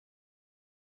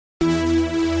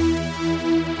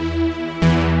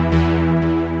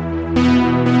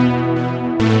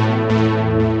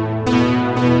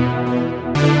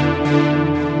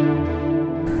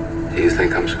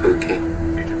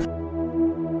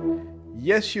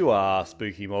Yes, you are,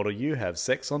 Spooky Mulder. You have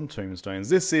sex on tombstones.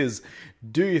 This is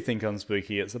Do You Think I'm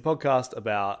Spooky? It's a podcast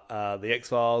about The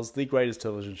X-Files, the greatest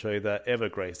television show that ever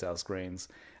graced our screens.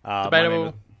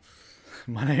 Debatable.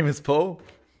 My name is Paul.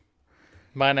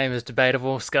 My name is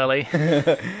Debatable, Scully.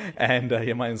 And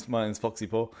my name's Foxy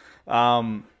Paul.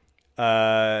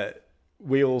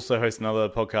 We also host another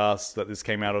podcast that this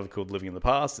came out of called Living in the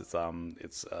Past.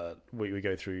 We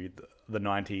go through the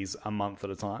 90s a month at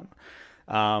a time.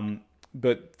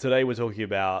 But today we're talking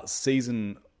about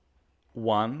season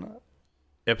 1,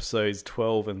 episodes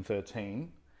 12 and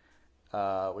 13.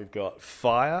 We've got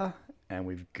Fire and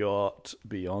we've got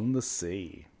Beyond the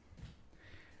Sea.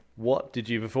 What did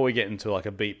you, before we get into like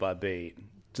a beat by beat,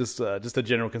 just a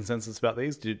general consensus about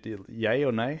these? Yay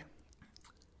or nay?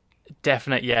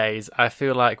 Definite yays. I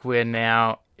feel like we're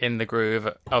now in the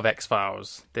groove of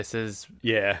X-Files. These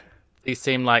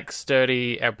seem like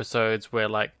sturdy episodes where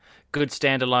like good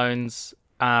standalones.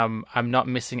 I'm not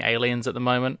missing aliens at the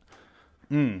moment.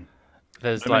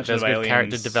 There's good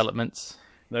character developments.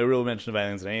 No real mention of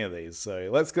aliens in any of these. So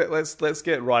let's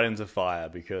get right into Fire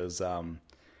because there's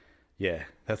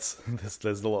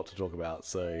a lot to talk about.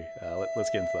 So let's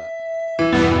get into that.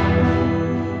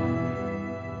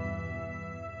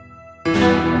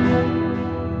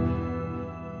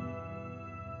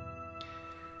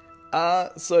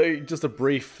 So just a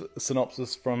brief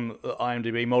synopsis from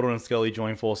IMDb. Mulder and Scully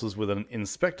join forces with an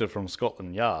inspector from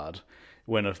Scotland Yard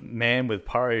when a man with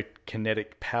pyrokinetic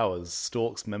powers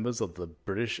stalks members of the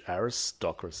British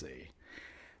aristocracy.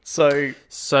 So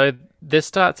this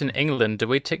starts in England. Do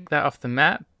we tick that off the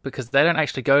map? Because they don't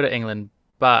actually go to England,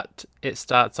 but it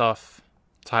starts off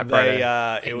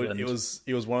typewriter. It was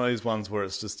one of those ones where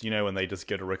it's just, when they just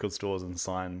go to record stores and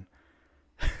sign.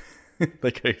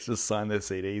 They go just sign their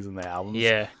CDs and their albums.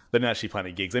 Yeah. They didn't actually play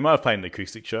any gigs. They might have played an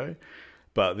acoustic show,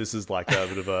 but this is like a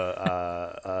bit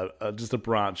of just a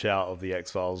branch out of the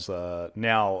X-Files,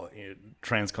 now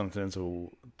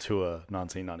Transcontinental Tour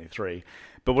 1993.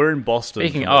 But we're in Boston.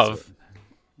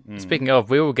 Speaking of,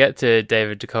 we will get to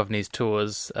David Duchovny's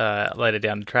tours later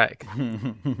down the track.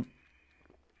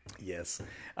 Yes.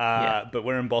 But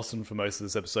we're in Boston for most of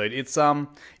this episode. It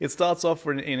starts off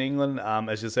in England,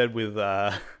 as you said, with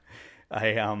a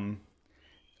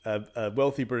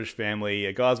wealthy British family.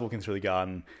 A guy's walking through the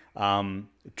garden.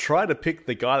 Try to pick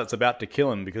the guy that's about to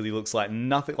kill him because he looks like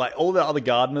nothing. Like all the other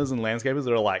gardeners and landscapers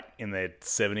are like in their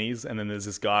 70s, and then there's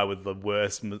this guy with the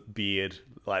worst beard.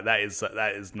 Like that is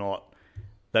not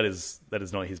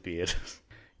his beard.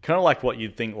 Kind of like what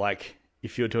you'd think like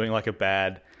if you're doing like a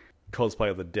bad cosplay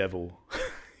of the devil.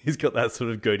 He's got that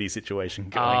sort of goatee situation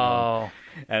going on.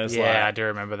 And it's I do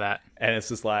remember that. And it's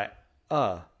just like,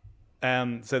 so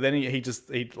then he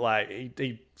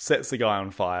sets the guy on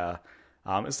fire.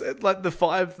 It's like the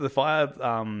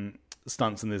fire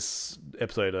stunts in this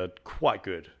episode are quite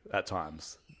good at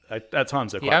times. At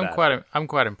times they're quite bad. I'm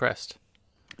quite impressed.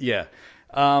 Yeah.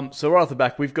 So right off the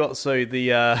back, we've got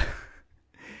the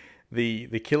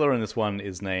killer in this one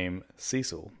is named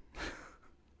Cecil.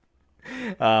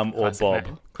 Or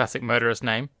Bob. Classic motorist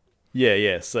name.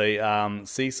 Yeah. So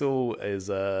Cecil is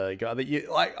a guy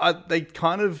that they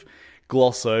kind of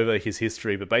gloss over his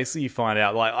history, but basically you find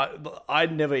out I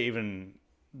never even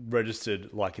registered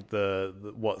like the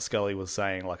what Scully was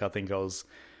saying. Like I think I was,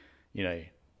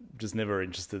 just never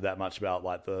interested that much about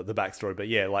like the backstory. But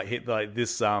yeah,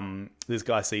 this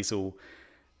guy Cecil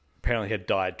apparently had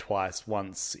died twice.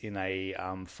 Once in a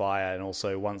fire, and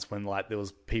also once when like there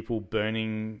was people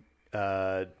burning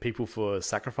people for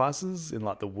sacrifices in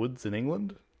like the woods in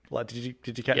England. Like, did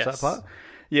you catch that part?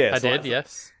 Yeah, I did.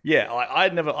 Yes. Yeah,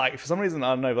 I'd never for some reason I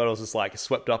don't know, but I was just like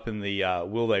swept up in the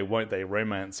will they won't they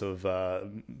romance of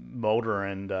Mulder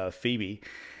and Phoebe,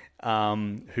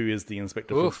 who is the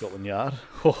inspector from Scotland Yard.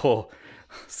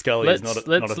 Scully is not a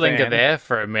Let's linger fan. there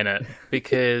for a minute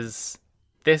because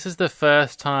this is the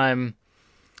first time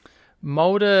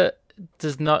Mulder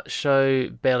does not show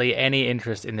barely any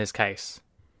interest in this case.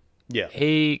 Yeah.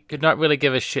 He could not really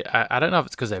give a shit. I don't know if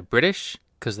it's because they're British,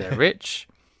 because they're rich,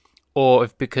 or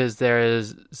if because there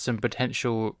is some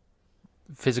potential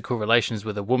physical relations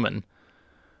with a woman,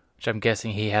 which I'm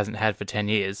guessing he hasn't had for 10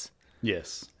 years.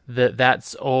 Yes.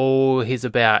 That's all he's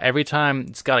about. Every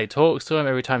time Scully talks to him,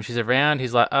 every time she's around,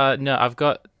 he's like, no,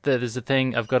 there's a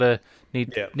thing,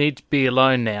 need to be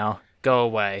alone now. Go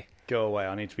away.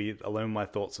 I need to be alone with my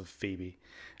thoughts of Phoebe.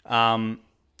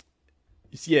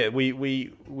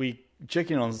 We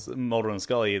check in on Mulder and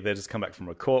Scully. They just come back from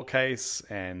a court case,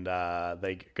 and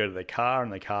they go to their car,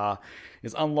 and the car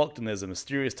is unlocked, and there's a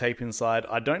mysterious tape inside.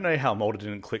 I don't know how Mulder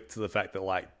didn't click to the fact that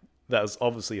like that was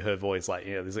obviously her voice. Like,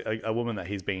 there's a woman that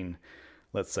he's been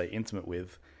let's say, intimate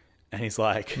with. And he's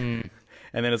like, and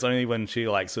then it's only when she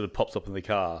like sort of pops up in the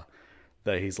car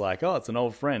that he's like, oh, it's an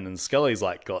old friend. And Scully's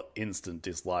like got instant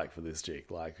dislike for this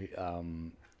chick. Like,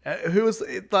 who was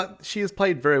like, she is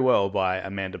played very well by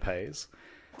Amanda Pays.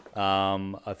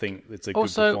 I think it's a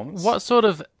good performance. What sort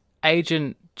of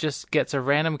agent just gets a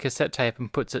random cassette tape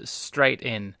and puts it straight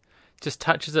in? Just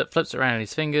touches it, flips it around in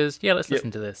his fingers. Yeah, let's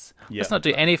listen to this. Let's not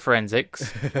do any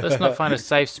forensics. Let's not find a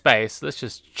safe space. Let's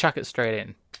just chuck it straight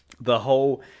in.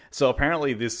 So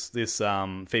apparently this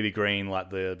Phoebe Green, like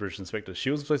the British Inspector, she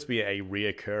was supposed to be a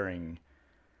reoccurring,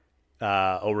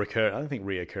 I don't think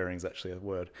reoccurring is actually a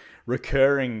word.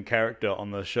 Recurring character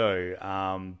on the show,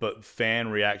 but fan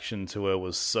reaction to her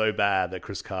was so bad that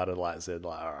Chris Carter said,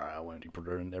 all right, I won't put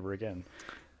her in ever again.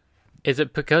 Is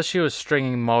it because she was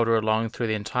stringing Mulder along through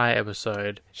the entire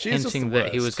episode, hinting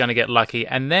that he was going to get lucky,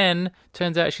 and then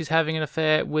turns out she's having an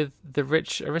affair with the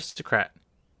rich aristocrat?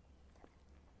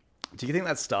 Do you think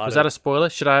that started... Was that a spoiler?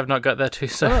 Should I have not got that too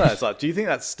soon? No. It's like, do you think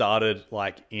that started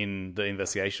in the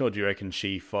investigation, or do you reckon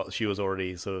she was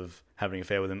already sort of having an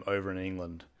affair with him over in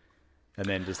England, and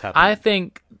then just happened? I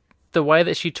think the way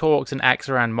that she talks and acts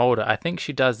around Mulder, I think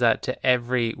she does that to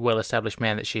every well-established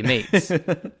man that she meets.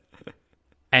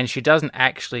 And she doesn't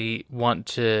actually want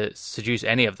to seduce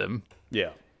any of them.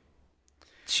 Yeah.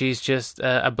 She's just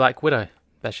a Black Widow.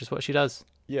 That's just what she does.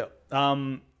 Yeah.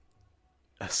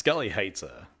 Scully hates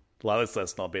her.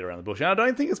 Let's not beat around the bush. And I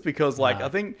don't think it's because, I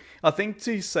think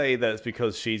to say that it's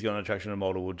because she's got an attraction to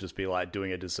Mulder would just be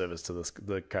doing a disservice to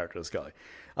the character of Scully.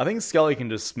 I think Scully can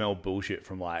just smell bullshit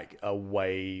from a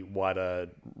way wider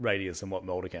radius than what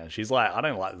Mulder can. She's like, I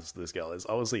don't like this girl. There's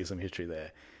obviously some history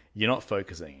there. You're not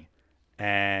focusing,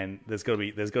 and there's got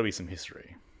to be some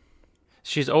history.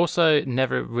 She's also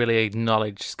never really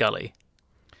acknowledged Scully.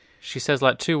 She says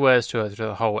 2 words to her through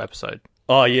the whole episode.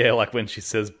 Oh, yeah, when she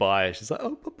says bye, she's like,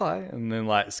 oh, bye-bye. And then,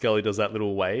 Scully does that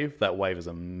little wave. That wave is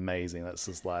amazing. That's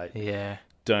just yeah.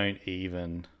 Don't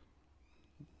even.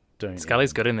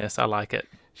 Scully's good in this. I like it.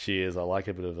 She is. I like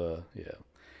a bit of a,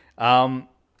 yeah.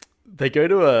 They go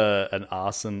to an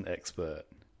arson expert,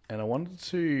 and I wanted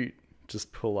to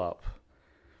just pull up.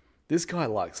 This guy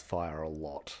likes fire a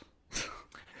lot.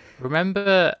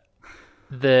 Remember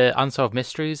the Unsolved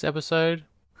Mysteries episode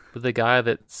with the guy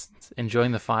that's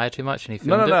enjoying the fire too much and he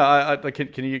filmed it? No.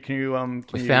 Can you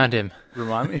we found him.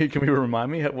 Remind me? Can you remind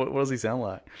me? What does he sound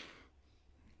like?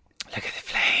 Look at the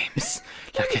flames.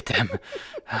 Look at them.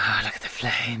 Oh, look at the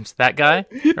flames. That guy?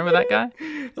 Remember that guy?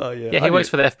 Oh, yeah. Yeah, he works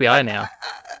for the FBI now.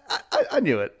 I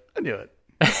knew it.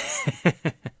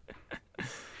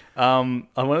 I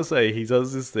want to say he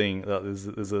does this thing that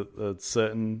there's a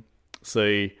certain...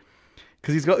 So...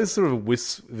 Because he's got this sort of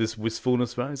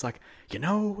wistfulness about him. He's like,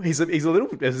 he's a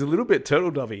little bit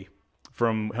Turtle Dovey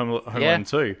from Home Alone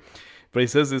 2. But he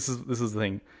says this is the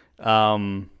thing.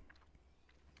 Well,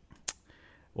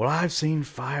 I've seen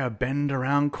fire bend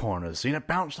around corners, seen it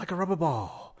bounce like a rubber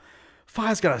ball.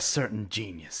 Fire's got a certain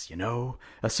genius,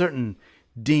 a certain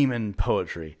demon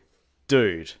poetry.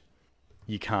 Dude,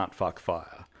 you can't fuck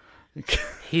fire.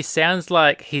 He sounds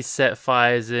like he's set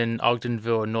fires in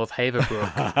Ogdenville or North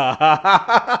Haverbrook.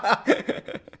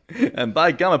 And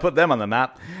by gum, I put them on the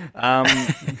map.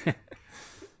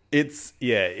 He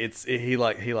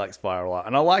likes fire a lot,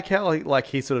 and I like how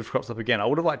he sort of crops up again. I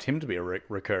would have liked him to be a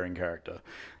recurring character,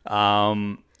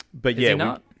 but Is he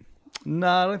not? No,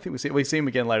 I don't think we see him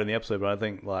again later in the episode. But I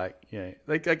think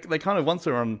they kind of once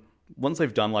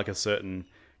they've done a certain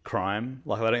crime,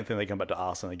 I don't think they come back to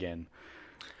arson again.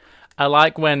 I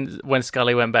like when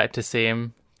Scully went back to see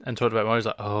him and talked about it. I was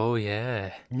like, oh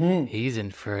yeah, he's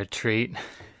in for a treat.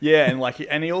 Yeah,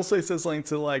 and he also says something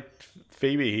to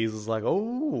Phoebe. He's just like,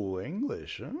 oh,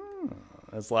 English. Oh.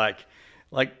 It's like,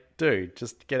 dude,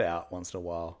 just get out once in a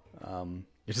while.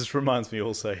 It just reminds me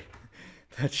also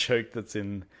that joke that's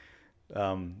in.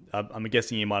 I'm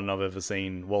guessing you might not have ever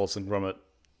seen Wallace and Gromit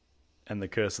and the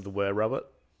Curse of the Were-Rabbit.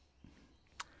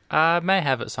 I may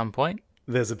have at some point.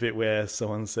 There's a bit where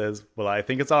someone says, well, I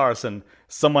think it's arson.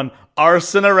 Someone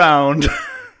arson around.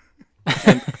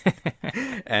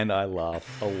 and I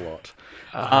laugh a lot.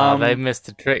 They missed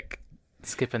a trick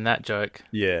skipping that joke.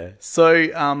 Yeah.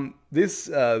 So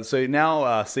so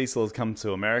now Cecil has come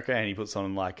to America and he puts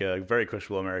on a very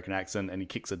questionable American accent and he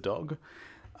kicks a dog.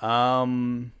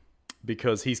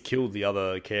 Because he's killed the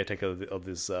other caretaker of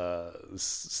this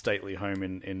stately home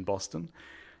in Boston.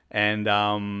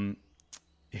 And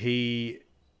he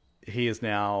is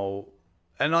now,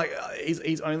 and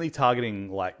he's only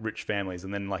targeting rich families,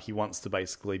 and then he wants to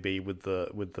basically be with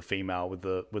the female, with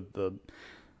the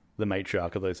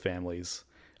matriarch of those families.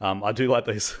 I do like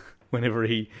those whenever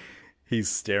he he's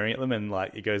staring at them, and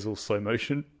like it goes all slow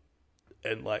motion,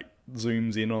 and like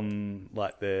zooms in on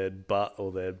like their butt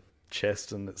or their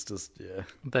chest, and it's just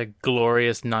the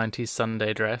glorious 90s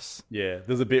Sunday dress. Yeah,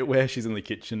 there's a bit where she's in the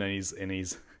kitchen and he's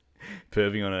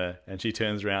perving on her, and she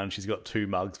turns around and she's got 2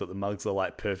 mugs, but the mugs are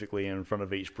like perfectly in front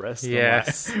of each breast.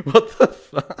 Yes. Like, what the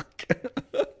fuck?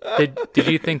 Did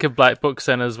you think of Black Books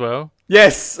then as well?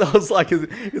 Yes, I was like, is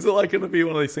it like going to be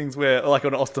one of these things where, like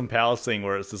an Austin Powers thing,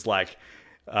 where it's just like,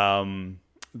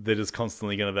 they're just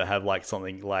constantly going to have like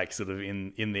something like sort of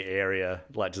in the area,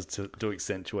 like just to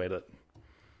accentuate it.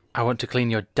 I want to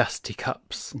clean your dusty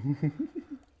cups.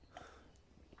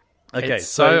 Okay, it's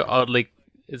so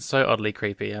oddly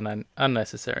creepy and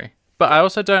unnecessary. But I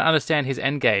also don't understand his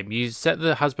end game. You set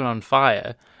the husband on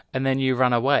fire and then you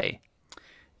run away.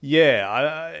 Yeah,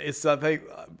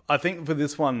 I think for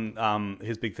this one,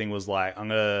 his big thing was like, I'm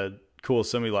gonna cause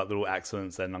so many like little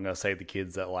accidents, and I'm gonna save the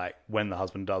kids, that like when the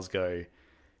husband does go,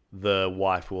 the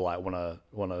wife will like wanna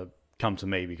come to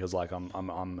me because like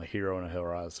I'm a hero in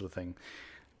her eyes, sort of thing.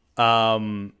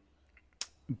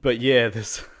 But yeah,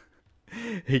 this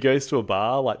he goes to a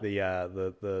bar, like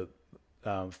the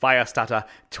fire starter,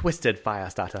 twisted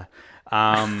fire starter,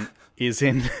 is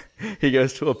in. He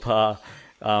goes to a bar.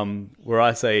 Where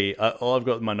I say all I've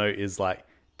got in my note is like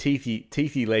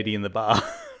teethy lady in the bar.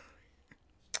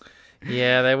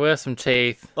 Yeah, there were some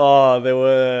teeth. Oh, there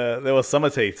were some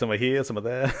are teeth. Some are here, some are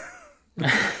there.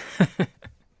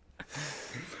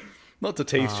 Not to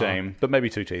teeth shame, but maybe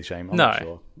to teeth shame. I'm not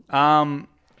sure. And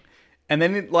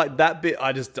then like that bit,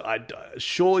 I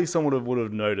surely someone would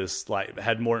have noticed, like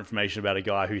had more information about a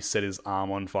guy who set his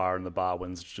arm on fire in the bar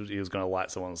when he was going to light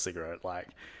someone's cigarette. Like.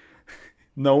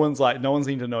 No one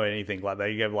seemed to know anything. Like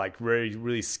they gave like really,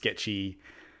 really sketchy.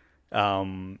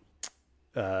 Oh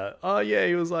yeah,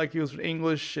 he was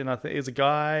English, and I think he was a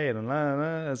guy, and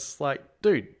it's like,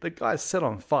 dude, the guy's set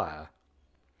on fire.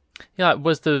 Yeah,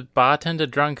 was the bartender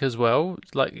drunk as well?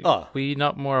 Like, were you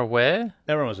not more aware?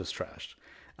 Everyone was just trashed.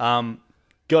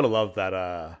 Gotta love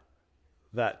that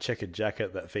checkered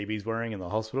jacket that Phoebe's wearing in the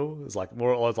hospital. It's like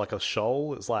more or less like a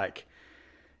shawl. It's like.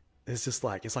 It's just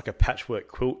like, it's like a patchwork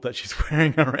quilt that she's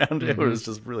wearing around her. It's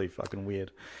just really fucking weird.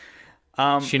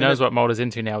 She knows what Mulder's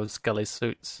into now with Scully's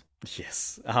suits.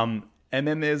 Yes. And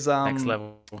then there's next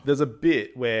level. There's a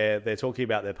bit where they're talking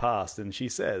about their past, and she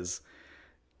says,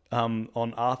 on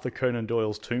Arthur Conan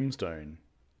Doyle's tombstone,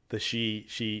 that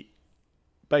she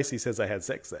basically says they had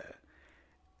sex there,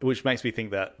 which makes me think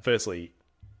that firstly,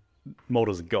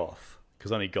 Mulder's a goth,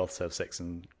 because only goths have sex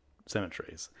in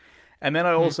cemeteries. And then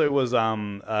I also was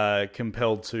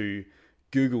compelled to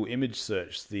Google image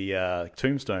search the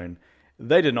tombstone.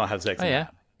 They did not have sex in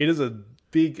that. It is a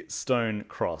big stone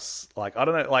cross. Like, I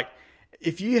don't know, like,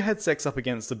 if you had sex up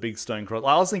against a big stone cross,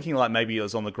 I was thinking like maybe it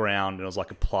was on the ground and it was like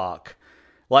a plaque.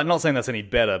 Like, not saying that's any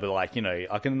better, but like, you know,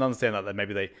 I can understand that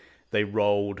maybe they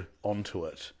rolled onto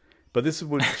it. But this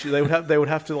would they would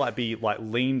have to like be like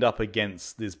leaned up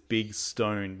against this big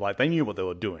stone. Like, they knew what they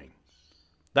were doing.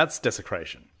 That's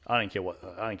desecration. I don't care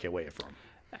where you're from.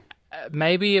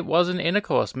 Maybe it wasn't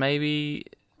intercourse. Maybe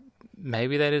they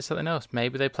did something else.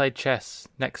 Maybe they played chess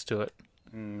next to it,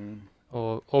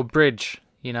 or bridge.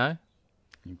 You know,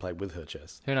 you played with her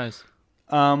chess. Who knows?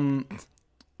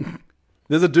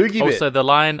 There's a Doogie bit. Also, the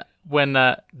line when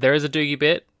there is a Doogie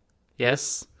bit.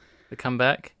 Yes, the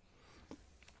comeback.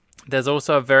 There's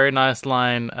also a very nice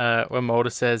line where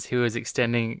Mulder says he was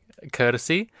extending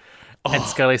courtesy. And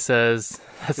Scully says,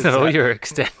 that's not all you're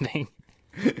extending.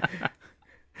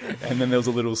 And then there was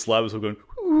a little slide whistle going,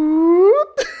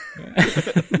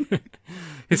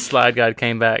 his slide guide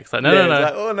came back. It's like, no.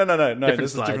 Like, oh, no. Different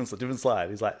This slide. is a different slide.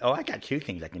 He's like, oh, I got 2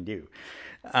 things I can do.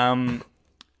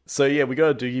 So yeah, we got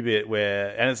a Doogie bit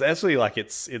where, and it's actually like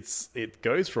it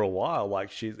goes for a while. Like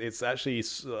it's actually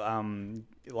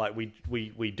like we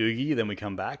Doogie, then we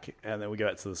come back, and then we go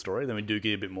back to the story, then we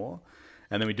Doogie a bit more.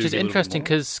 And then we do. Which is interesting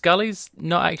because Scully's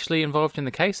not actually involved in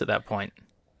the case at that point.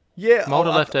 Yeah, Mulder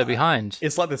left her behind.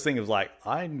 It's like this thing of like,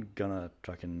 I'm gonna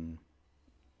fucking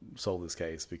solve this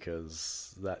case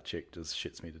because that chick just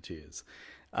shits me to tears.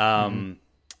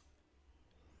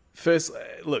 First,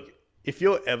 look, if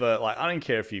you're ever like, I don't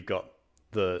care if you can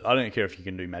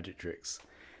do magic tricks.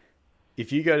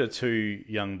 If you go to 2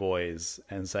 young boys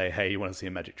and say, "Hey, you want to see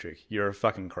a magic trick?" You're a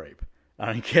fucking creep.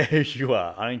 I don't care who you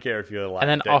are. I don't care if you're like... And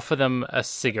then offer them a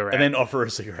cigarette. And then offer a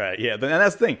cigarette, yeah. And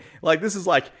that's the thing. Like, this is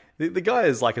like... The guy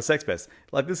is like a sex pest.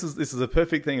 Like, this is a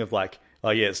perfect thing of like, oh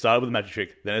yeah, it started with a magic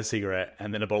trick, then a cigarette,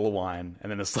 and then a bottle of wine,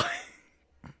 and then it's like...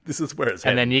 This is where it's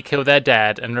headed. And then you kill their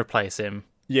dad and replace him.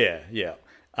 Yeah.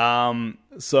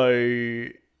 So...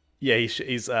 Yeah,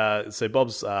 he's... So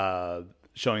Bob's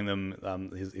showing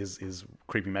them his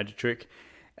creepy magic trick,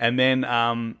 and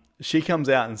then she comes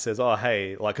out and says, "Oh,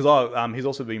 hey, like, because he's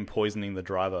also been poisoning the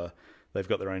driver. They've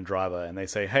got their own driver, and they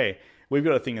say, hey, we've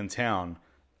got a thing in town.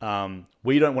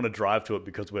 We don't want to drive to it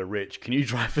because we're rich. Can you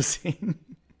drive us in?"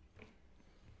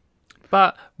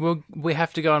 But we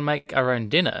have to go and make our own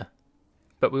dinner,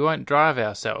 but we won't drive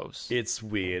ourselves. It's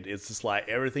weird. It's just like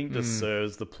everything just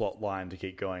serves the plot line to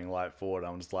keep going like forward.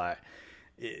 I'm just like,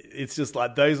 it's just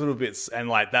like those little bits, and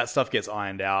like that stuff gets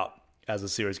ironed out as the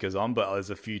series goes on. But there's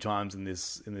a few times in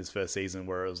this first season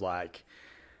where it was like,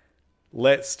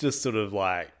 let's just sort of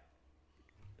like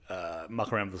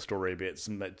muck around with the story a bit,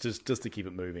 just to keep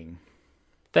it moving.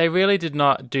 They really did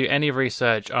not do any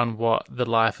research on what the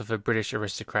life of a British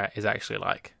aristocrat is actually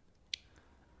like,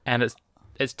 and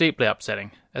it's deeply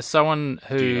upsetting. As someone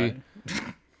who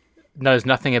knows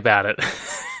nothing about it,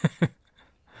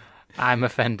 I'm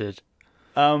offended.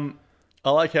 I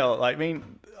like how, like, I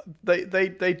mean,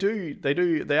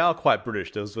 they are quite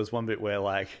British. There's one bit where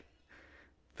like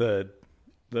the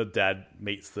dad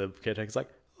meets the caretaker. He's like,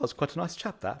 "Oh, it's quite a nice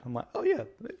chap." That I'm like, "Oh yeah."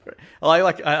 I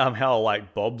like how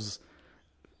like Bob's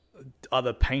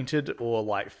either painted or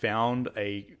like found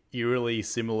a eerily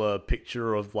similar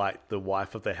picture of like the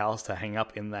wife of the house to hang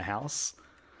up in the house.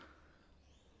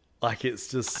 Like, it's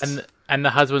just and the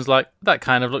husband's like, "That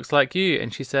kind of looks like you,"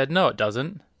 and she said, "No, it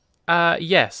doesn't."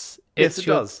 Yes, it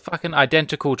your does. Fucking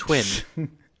identical twin.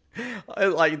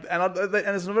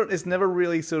 It's never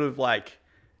really sort of like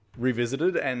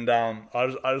revisited, and I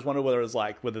just wonder whether it's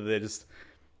like whether they're just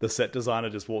the set designer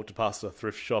just walked past a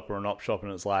thrift shop or an op shop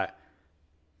and it's like,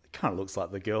 it kind of looks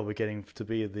like the girl we're getting to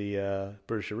be the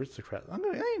British aristocrat.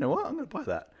 You know what? I'm gonna buy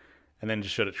that. And then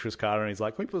just showed it to Chris Carter, and he's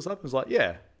like, "Can we put this up?" He's like,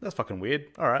 "Yeah, that's fucking weird.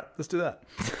 All right, let's do that."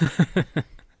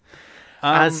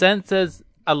 I sense there's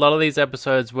a lot of these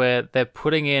episodes where they're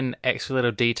putting in extra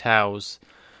little details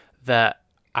that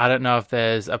I don't know if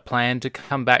there's a plan to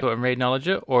come back to it and re-acknowledge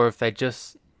it, or if they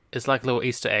just, it's like little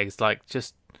Easter eggs, like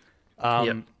just.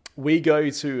 We go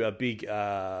to a big,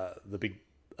 the big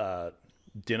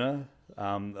dinner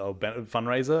or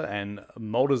fundraiser, and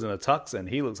Mulder's in a tux, and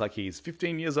he looks like he's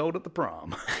 15 years old at the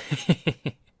prom.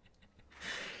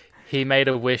 He made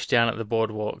a wish down at the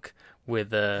boardwalk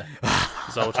with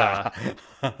Zoltar,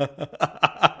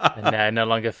 and now no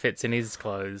longer fits in his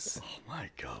clothes. Oh my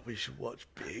god, we should watch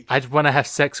Big. I'd want to have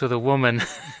sex with a woman.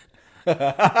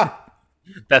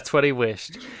 That's what he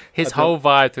wished. His whole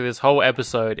vibe through this whole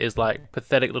episode is like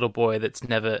pathetic little boy that's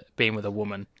never been with a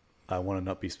woman. I want to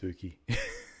not be spooky.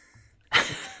 I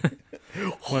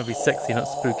want to be sexy, not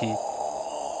spooky.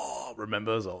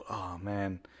 Remember Zolt? Oh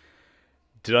man,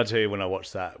 did I tell you when I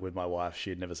watched that with my wife?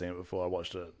 She had never seen it before. I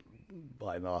watched it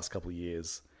like in the last couple of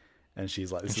years, and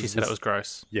she's like, she said it was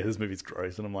gross. Yeah, this movie's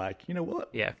gross, and I'm like, you know what?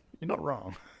 Yeah, you're not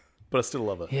wrong, but I still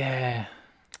love it. Yeah,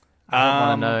 I don't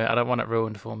want to know. I don't want it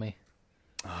ruined for me.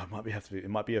 Oh, it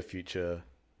might be a future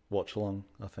watch along,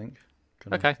 I think.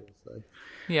 Okay.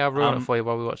 Yeah, I'll ruin it for you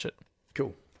while we watch it.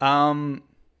 Cool.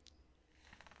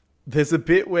 There's a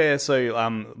bit where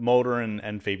Mulder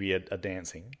and Phoebe are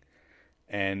dancing,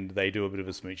 and they do a bit of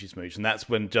a smoochy smooch, and that's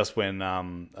when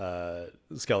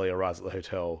Scully arrives at the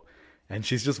hotel, and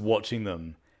she's just watching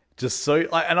them. Just so,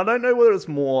 like, and I don't know whether it's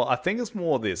more. I think it's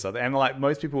more this, and like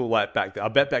most people like back. I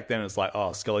bet back then it's like,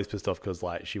 oh, Scully's pissed off because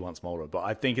like she wants Mulder, but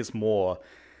I think it's more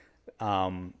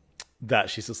that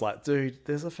she's just like, dude,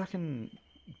 there's a fucking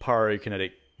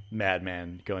pyrokinetic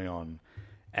madman going on,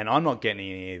 and I'm not getting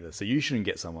any either. So you shouldn't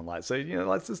get someone like. So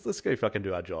let's go fucking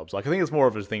do our jobs. Like, I think it's more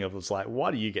of a thing of it's like,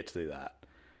 why do you get to do that?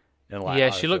 And like,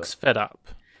 yeah, she looks fed up.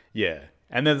 Yeah.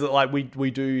 And then like we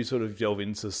do sort of delve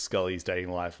into Scully's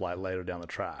dating life like later down the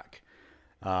track.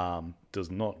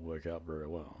 Does not work out very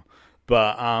well.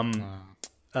 But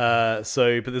but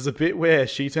there's a bit where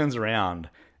she turns around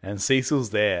and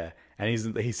Cecil's there and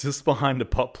he's just behind a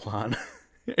pot plant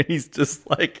and he's just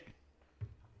like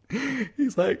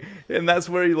and that's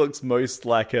where he looks most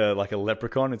like a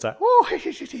leprechaun. It's like, oh, and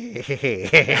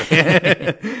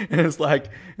it's like,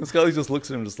 and Scully just looks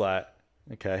at him just like,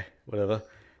 okay, whatever.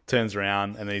 Turns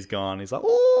around and then he's gone. He's like,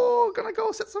 oh, gonna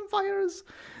go set some fires.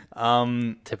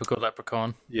 Typical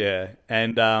leprechaun. Yeah,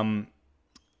 and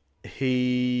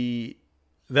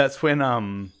that's when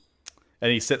and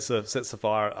he sets the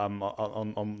fire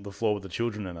on the floor with the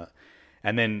children in it,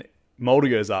 and then Mulder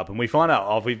goes up, and we find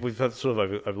out we've sort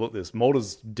of overlooked this.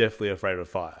 Mulder's definitely afraid of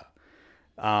fire.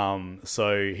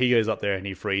 So he goes up there and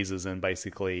he freezes and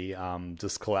basically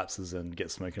just collapses and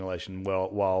gets smoke inhalation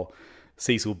while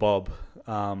Cecil Bob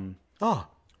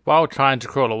while trying to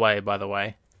crawl away, by the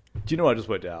way. Do you know what I just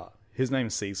worked out? His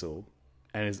name's Cecil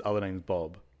and his other name's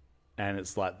Bob. and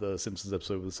it's like the Simpsons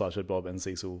episode with Sideshow Bob and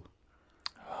Cecil.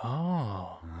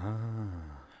 Oh.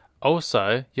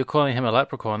 Also, you're calling him a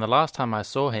leprechaun. The last time I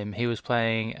saw him, he was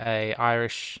playing a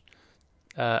Irish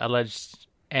alleged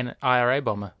IRA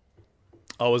bomber.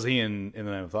 Oh, was he in The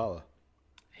Name of Thala?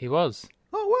 He was.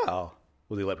 Oh, wow.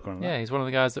 Was he a leprechaun in that? Yeah, he's one of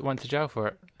the guys that went to jail for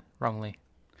it, wrongly.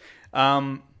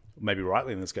 Maybe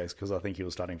rightly in this case, because I think he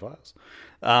was starting fires.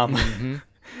 I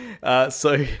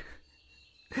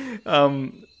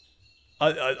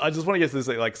just want to get to this,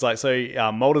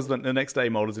 Mulder's the next day.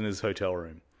 Mulder's in his hotel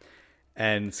room,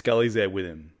 and Scully's there with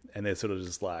him, and they're sort of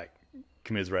just like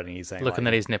commiserating. He's saying, looking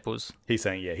at his nipples. He's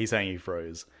saying he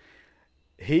froze.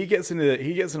 He gets in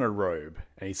a robe,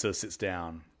 and he sort of sits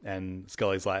down, and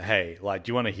Scully's like, "Hey, like, do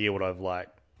you want to hear what I've like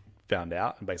found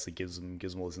out?" And basically gives him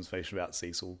all this information about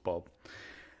Cecil Bob.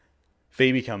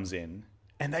 Phoebe comes in,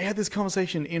 and they had this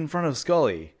conversation in front of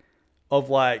Scully of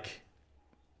like,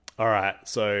 all right,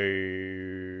 so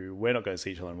we're not going to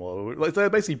see each other anymore. Like, they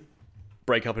basically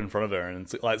break up in front of her, and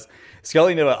it's like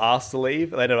Scully never asked to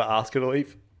leave. They never ask her to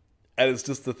leave, and it's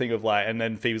just the thing of like, and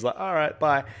then Phoebe's like, all right,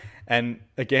 bye. And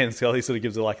again, Scully sort of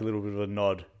gives her like a little bit of a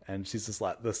nod, and she's just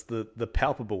like this the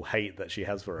palpable hate that she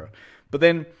has for her. But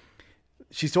then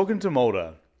she's talking to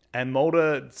Mulder. And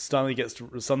Mulder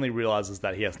suddenly realizes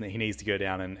that he needs to go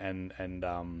down and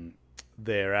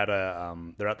they're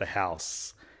at the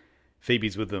house.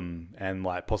 Phoebe's with them, and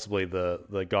like possibly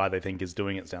the guy they think is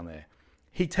doing it's down there.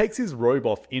 He takes his robe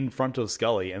off in front of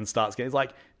Scully and starts getting. He's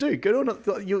like, "Dude, go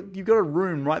to you've got a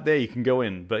room right there. You can go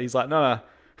in." But he's like, "No,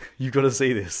 you've got to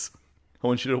see this. I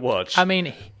want you to watch." I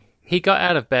mean, he got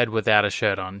out of bed without a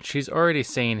shirt on. She's already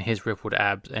seen his rippled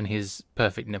abs and his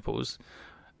perfect nipples.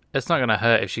 It's not going to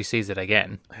hurt if she sees it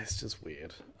again. It's just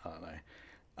weird. I don't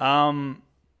know.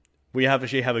 We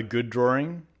actually have a good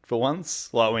drawing for once.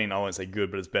 Well, I mean, I won't say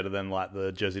good, but it's better than like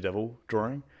the Jersey Devil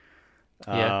drawing.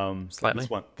 Yeah, slightly.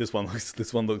 This one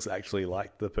looks actually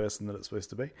like the person that it's supposed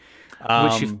to be.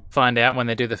 Which you find out when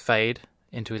they do the fade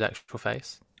into his actual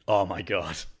face. Oh my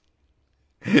god.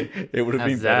 It would have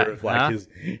been better if like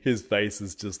his face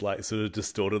is just like sort of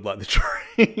distorted like the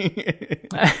drawing.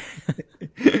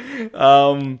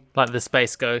 Like the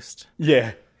space ghost.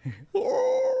 Yeah.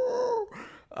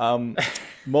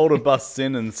 Mulder busts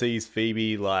in and sees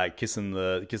Phoebe like kissing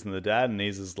the dad, and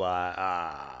he's just like,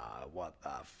 what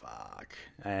the fuck?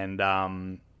 And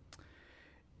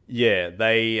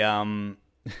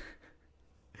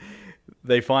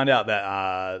they find out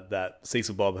that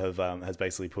Cecil Bob has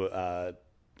basically put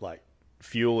like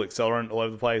fuel accelerant all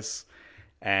over the place.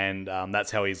 And that's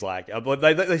how he's like. But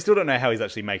they still don't know how he's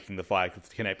actually making the fire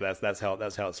connect. But that's how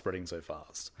it's spreading so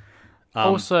fast.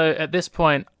 Also, at this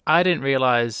point, I didn't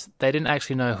realize they didn't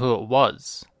actually know who it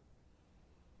was,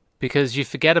 because you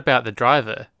forget about the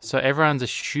driver. So everyone's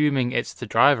assuming it's the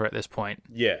driver at this point.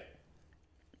 Yeah.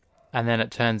 And then it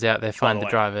turns out they find the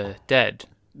driver dead.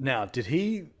 Now, did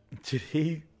he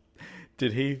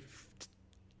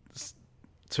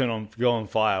go on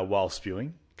fire while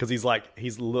spewing? Because he's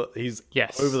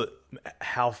yes. over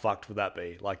how fucked would that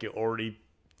be? Like, you're already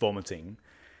vomiting,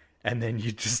 and then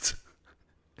you just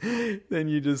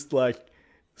like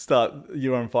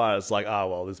you're on fire. It's like, oh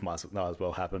well, this might as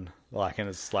well happen. Like, and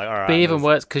it's like, all right. But even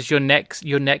worse, because you're next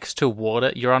to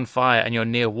water. You're on fire and you're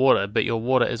near water, but your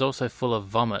water is also full of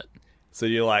vomit. So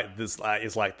you're like, this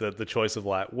is like the choice of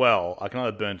like, well, I can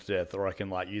either burn to death or I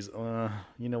can like use.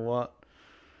 You know what?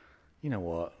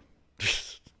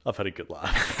 I've had a good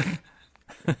laugh.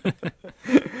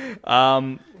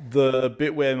 The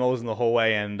bit where Mulder's in the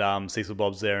hallway and Cecil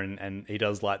Bob's there, and he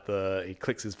does like he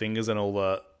clicks his fingers and all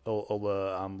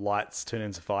the lights turn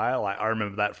into fire. Like, I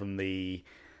remember that from the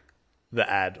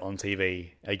ad on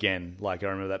TV again. Like, I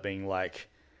remember that being like,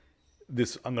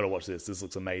 this. I'm gonna watch this. This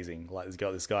looks amazing. Like, there's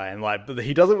got this guy, and like, but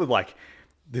he does it with like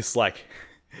this like.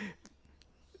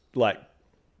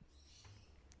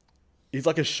 He's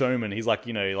like a showman. He's like,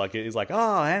 he's like,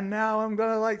 oh, and now I'm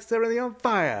gonna like set everything on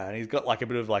fire. And he's got like a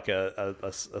bit of like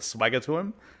a swagger to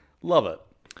him. Love it.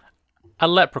 A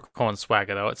leprechaun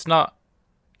swagger though. It's not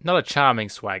a charming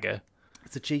swagger.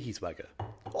 It's a cheeky swagger.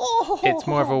 It's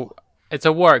more of it's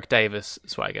a Warwick Davis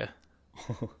swagger.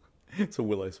 It's a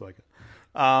Willow swagger.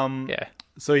 Yeah.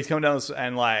 So he's coming down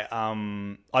and like,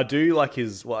 I do like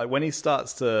his when he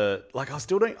starts to like,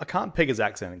 I can't peg his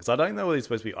accent because I don't know whether he's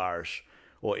supposed to be Irish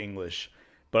or English,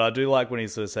 but I do like when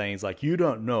he's sort of saying, he's like, you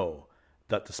don't know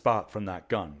that the spark from that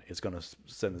gun is going to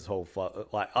send this whole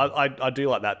like, I do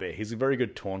like that bit. He's a very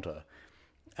good taunter.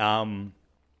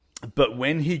 But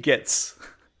when he gets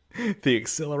the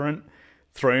accelerant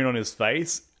thrown on his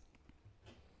face,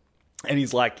 and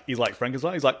he's like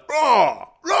Frankenstein, he's like, oh,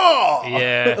 Oh!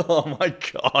 Yeah. Oh my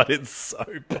god, it's so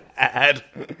bad.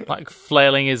 Like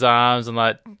flailing his arms and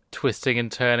like twisting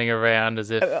and turning around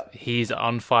as if he's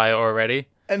on fire already.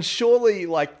 And surely,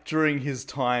 like, during his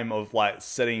time of, like,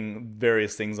 setting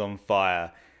various things on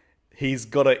fire, he's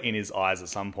got it in his eyes at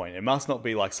some point. It must not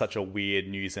be, like, such a weird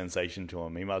new sensation to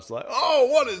him. He must be like, oh,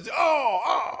 what is...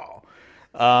 Oh!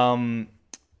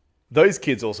 Those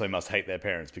kids also must hate their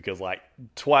parents because, like,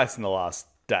 twice in the last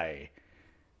day,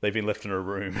 they've been left in a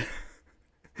room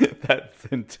that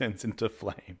then turns into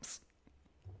flames.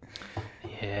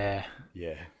 Yeah.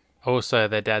 Yeah. Also,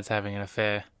 their dad's having an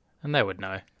affair, and they would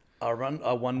know. I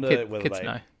wonder whether kids they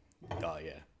know. Oh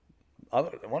yeah, I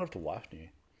wonder if the wife knew.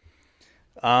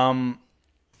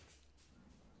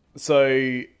 So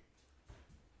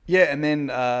yeah, and then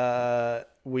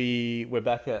we're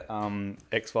back at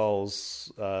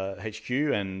X-Files HQ,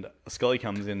 and Scully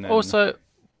comes in. And... Also,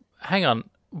 hang on.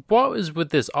 What was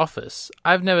with this office?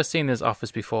 I've never seen this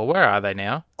office before. Where are they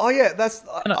now? Oh yeah, They're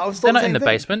not in the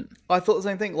basement. I thought the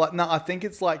same thing. Like, no, I think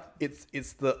it's like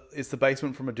it's the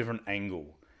basement from a different angle.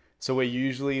 So we're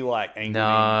usually like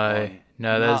angling.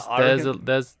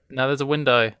 There's a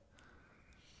window.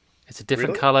 It's a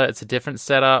different color. It's a different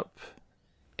setup.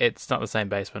 It's not the same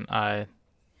basement. I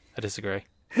disagree.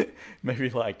 Maybe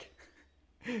like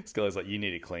Scully's like, you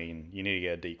need to clean. You need to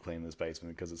get a deep clean in this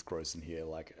basement because it's gross in here.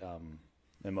 Like,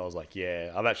 and I was like,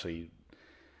 yeah, I've actually,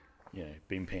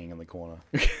 been peeing in the corner.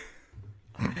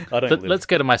 Let's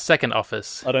go to my second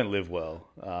office. I don't live well,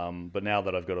 but now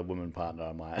that I've got a woman partner,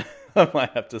 I might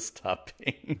have to start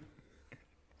peeing.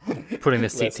 Putting the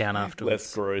seat down afterwards.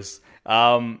 Less gross.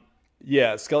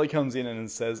 Yeah, Scully comes in and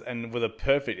says, and with a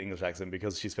perfect English accent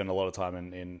because she spent a lot of time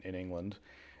in England,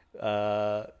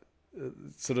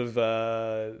 sort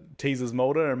of teases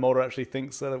Mulder, and Mulder actually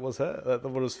thinks that it was her, that it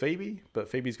was Phoebe, but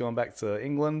Phoebe's gone back to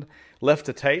England, left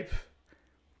a tape,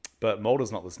 but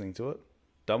Mulder's not listening to it.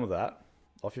 Done with that.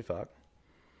 Off your fuck.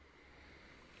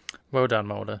 Well done,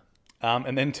 Mulder.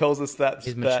 And then tells us that...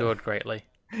 He's matured greatly.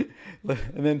 And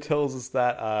then tells us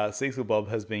that Cecil Bob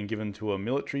has been given to a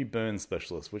military burn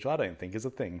specialist, which I don't think is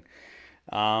a thing.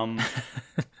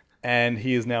 And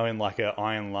he is now in like an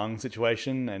iron lung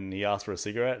situation, and he asks for a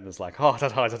cigarette, and it's like, oh,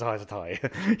 ta-tai.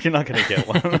 You're not going to get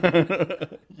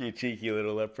one. You cheeky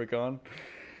little leprechaun.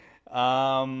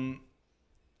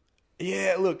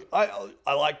 Yeah, look, I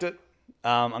liked it.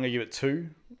 I'm going to give it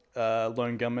 2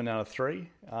 Lone Gunmen out of 3.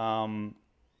 I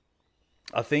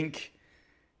think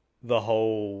the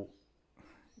whole...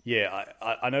 Yeah,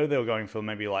 I know they were going for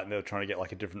maybe like they were trying to get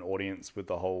like a different audience with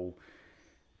the whole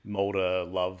Mulder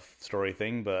love story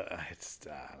thing, but it just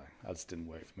didn't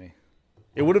work for me.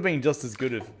 It would have been just as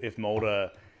good if Mulder...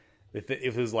 If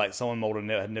it was like someone Mulder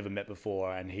had never met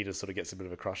before and he just sort of gets a bit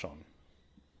of a crush on.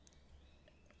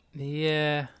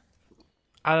 Yeah.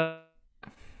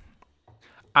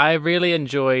 I really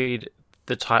enjoyed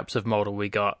the types of Mulder we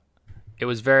got. It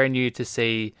was very new to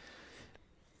see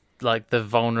like the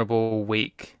vulnerable,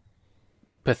 weak,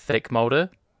 pathetic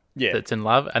Mulder that's in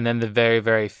love, and then the very,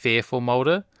 very fearful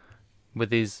Mulder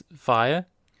with his fire.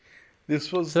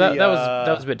 This was that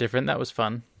was a bit different. That was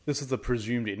fun. This is the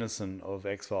presumed innocent of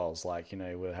X-Files, like,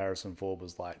 where Harrison Ford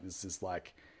was like this is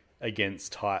like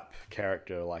against type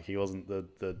character. Like he wasn't the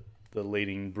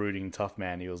leading, brooding tough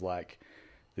man. He was like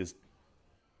this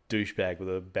douchebag with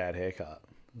a bad haircut.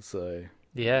 So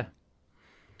yeah.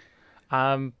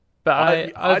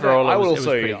 But overall, it was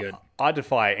pretty good. I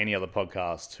defy any other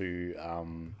podcast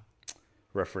to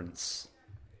reference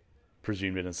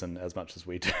presumed innocent as much as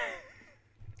we do.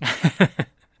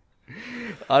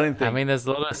 I don't think. I mean, there's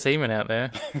a lot of semen out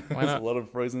there. Why There's not? a lot of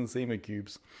frozen semen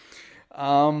cubes.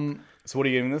 So what are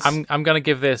you giving this? I'm going to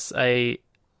give this a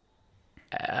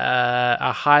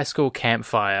high school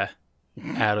campfire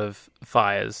out of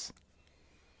fires.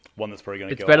 One that's probably going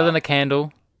to go. It's better out. than a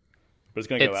candle. But it's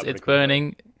going to go out. It's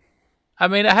burning. I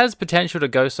mean, it has potential to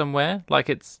go somewhere. Like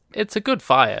it's a good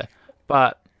fire,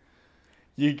 but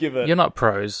you're not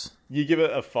pros. You give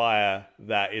it a fire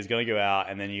that is going to go out,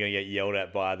 and then you're going to get yelled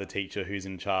at by the teacher who's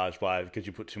in charge because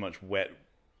you put too much wet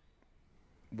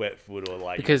food or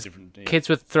like because different kids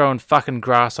were throwing fucking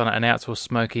grass on it, and now it's all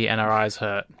smoky, and our eyes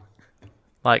hurt.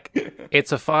 Like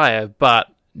it's a fire, but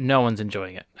no one's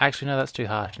enjoying it. Actually, no, that's too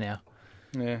harsh now.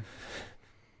 Yeah.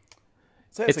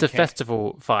 So it's a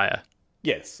festival fire.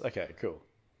 Yes. Okay. Cool.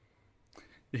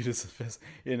 It is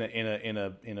in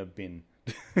a bin.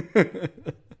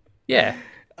 Yeah.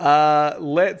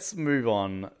 Let's move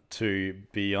on to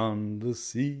Beyond the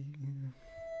Sea.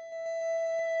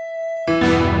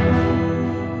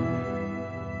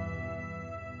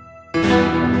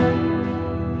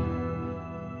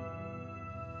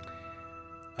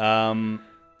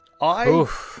 I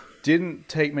didn't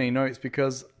take many notes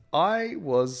because I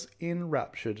was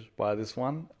enraptured by this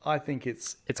one. I think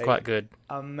it's quite good.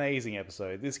 Amazing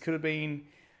episode. This could have been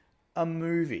a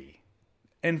movie.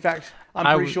 In fact,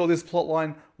 I'm pretty sure this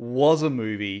plotline was a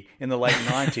movie in the late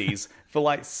 90s for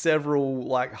like several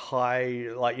like high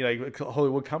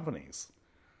Hollywood companies.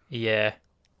 Yeah.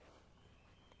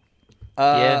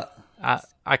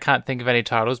 I can't think of any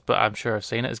titles, but I'm sure I've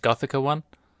seen it. Is Gothica one?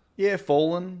 Yeah,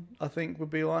 Fallen, I think,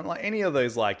 would be like any of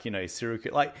those, like, serial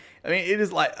killer. Like, I mean, it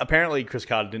is like, apparently Chris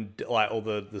Carter didn't like, or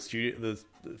the studio,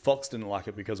 the Fox didn't like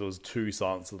it because it was too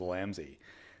Silence of the Lambsy.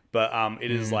 But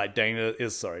it is like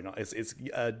it's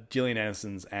Gillian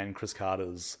Anderson's and Chris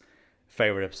Carter's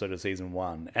favorite episode of season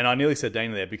 1, and I nearly said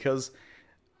Dana there because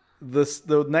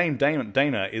the name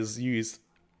Dana is used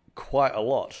quite a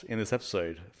lot in this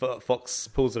episode. Fox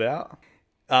pulls it out.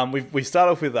 We start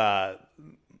off with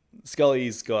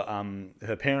Scully's got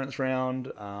her parents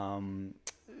round.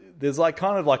 There's like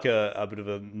kind of like a bit of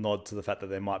a nod to the fact that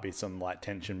there might be some like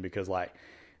tension because like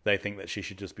they think that she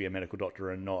should just be a medical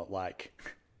doctor and not like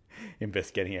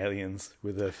investigating aliens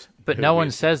with her. But no one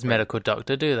says medical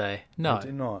doctor, do they? No. They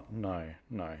do not. No.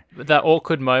 But that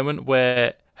awkward moment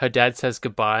where her dad says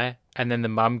goodbye and then the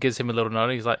mum gives him a little nod.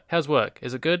 He's like, "How's work?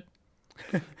 Is it good?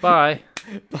 Bye."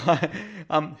 Bye.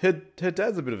 Her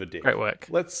dad's a bit of a dick. Great work.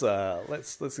 Let's get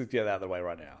that out of the way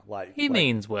right now. He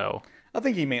means well. I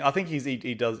think he's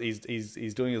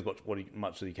doing as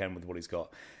much as he can with what he's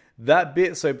got. That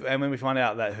bit. So, and when we find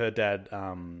out that her dad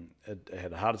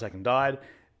had a heart attack and died,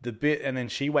 the bit, and then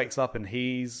she wakes up and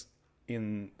he's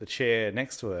in the chair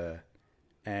next to her,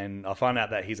 and I find out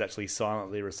that he's actually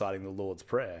silently reciting the Lord's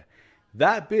Prayer.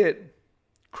 That bit,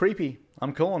 creepy.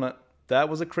 I'm calling it. That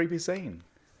was a creepy scene.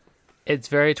 It's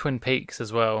very Twin Peaks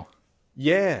as well.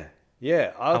 Yeah.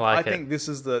 I think it. this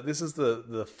is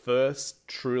the first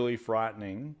truly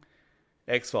frightening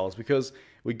X-Files because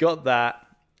we got that.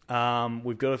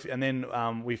 We've got and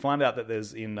then we find out that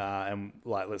there's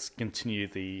let's continue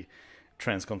the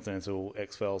transcontinental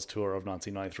X-Files tour of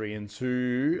 1993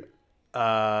 into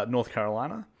North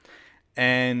Carolina,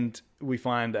 and we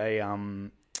find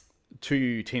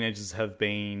two teenagers have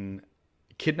been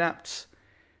kidnapped,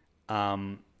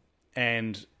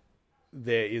 and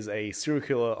there is a serial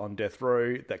killer on death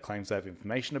row that claims to have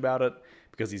information about it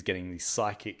because he's getting these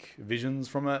psychic visions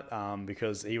from it,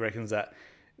 because he reckons that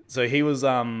he was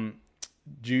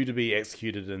due to be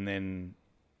executed and then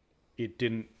it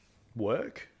didn't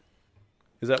work.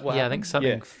 Is that what happened? I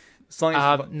think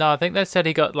something. No, I think they said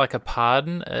he got like a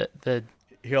pardon at the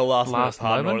last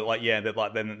moment.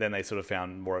 Then they sort of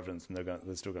found more evidence and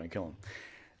they're still going to kill him.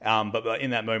 But in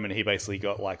that moment, he basically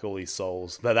got like all these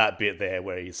souls. But that bit there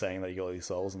where he's saying that he got all these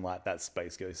souls and like that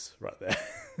space ghost right there,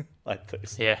 like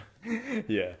those. Yeah.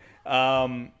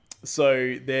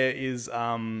 So there is.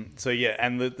 And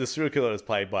the serial killer is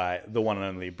played by the one and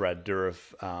only Brad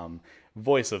Dourif,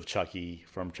 voice of Chucky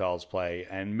from Child's Play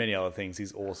and many other things.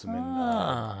 He's awesome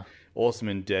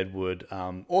in Deadwood.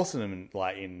 Awesome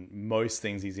in most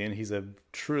things he's in. He's a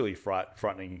truly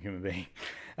frightening human being.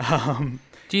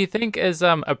 Do you think as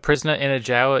a prisoner in a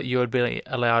jail you would be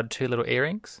allowed 2 little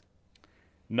earrings?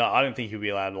 No, I don't think he'd be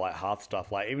allowed like half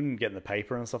stuff, like even getting the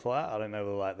paper and stuff like that. I don't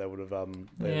know whether they would have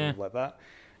like that.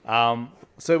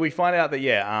 So we find out that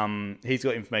he's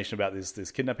got information about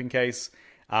this kidnapping case.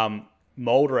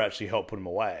 Mulder actually helped put him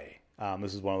away.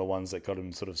 This is one of the ones that got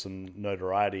him sort of some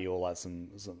notoriety or like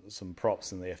some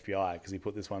props in the FBI because he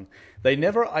put this one. I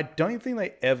don't think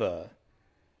they ever.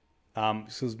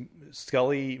 Because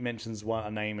Scully mentions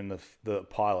a name in the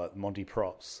pilot, Monty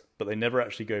Props, but they never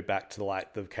actually go back to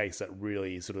like the case that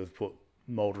really sort of put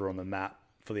Mulder on the map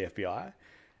for the FBI.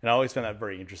 And I always found that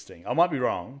very interesting. I might be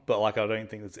wrong, but like I don't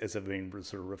think it's ever been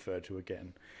sort of referred to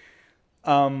again.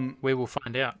 We will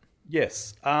find out.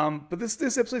 Yes, but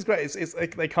this episode is great. It's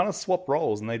like they kind of swap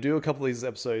roles, and they do a couple of these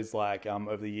episodes like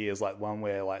over the years, like one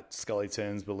where like Scully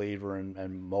turns believer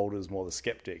and Mulder's more the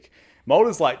skeptic.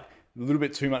 Mulder's like a little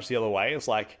bit too much the other way. It's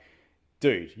like,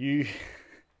 dude, you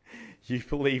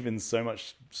believe in so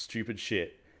much stupid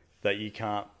shit that you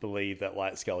can't believe that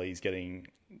like Scully's getting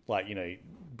like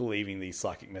believing these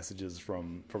psychic messages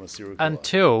from a serial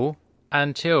killer.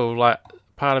 Until like,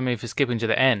 pardon me for skipping to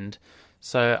the end.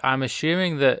 So I'm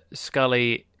assuming that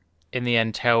Scully, in the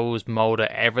end, tells Mulder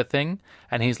everything,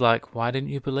 and he's like, "Why didn't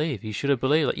you believe? You should have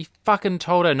believed. Like, you fucking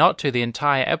told her not to the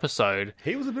entire episode."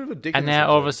 He was a bit of a dick. And now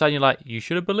all of a sudden you're like, "You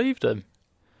should have believed him."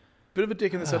 Bit of a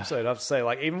dick in this episode, I have to say.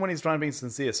 Like, even when he's trying to be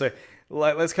sincere. So,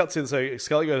 like, let's cut to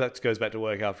Scully goes back to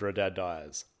work after her dad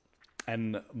dies,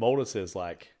 and Mulder says,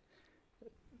 like,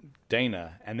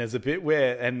 Dana. And there's a bit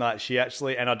where, and like she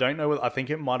actually, and I don't know, I think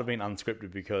it might have been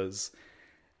unscripted because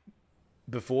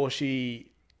before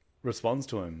she responds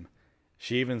to him,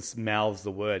 she even mouths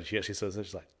the word. She actually says,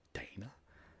 she's like, Dana?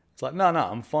 It's like, no,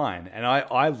 I'm fine. And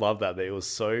I love that it was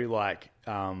so like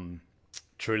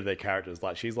true to their characters.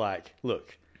 Like she's like,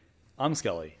 look, I'm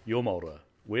Scully, you're Mulder.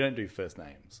 We don't do first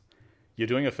names. You're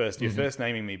doing you're first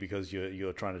naming me because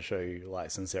you're trying to show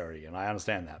like sincerity, and I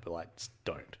understand that, but like just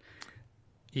don't.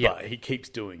 Yeah. But he keeps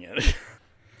doing it.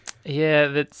 Yeah,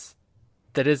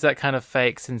 that is that kind of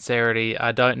fake sincerity.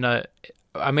 I don't know.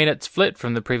 I mean, it's flipped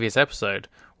from the previous episode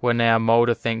where now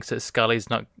Mulder thinks that Scully's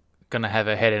not going to have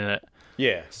her head in it.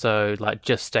 Yeah. So, like,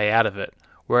 just stay out of it.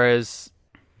 Whereas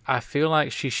I feel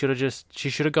like she should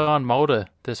have gone Mulder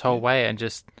this whole way and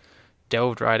just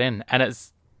delved right in. And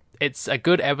it's a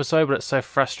good episode, but it's so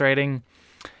frustrating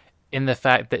in the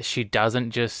fact that she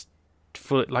doesn't just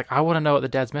fully, like, I want to know what the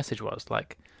dad's message was.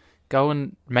 Like, go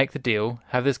and make the deal,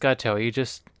 have this guy tell you,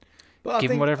 just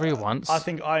give him whatever he wants,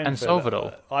 and solve it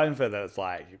all. I infer that it's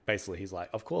like, basically he's like,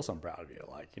 of course I'm proud of you.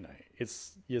 Like, you know,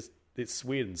 it's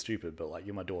weird and stupid, but like,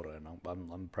 you're my daughter and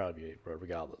I'm proud of you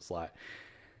regardless. Like,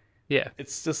 yeah,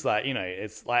 it's just like, you know,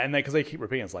 it's like, and because they keep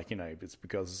repeating, it's like, you know, it's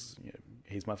because, you know,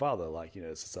 he's my father. Like, you know,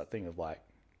 it's just that thing of like,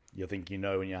 you think, you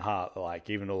know, in your heart, like,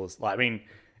 even all this, like, I mean,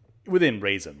 within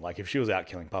reason. Like, if she was out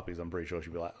killing puppies, I'm pretty sure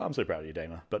she'd be like, I'm so proud of you,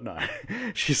 Dana. But no,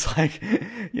 she's like,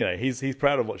 you know, he's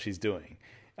proud of what she's doing.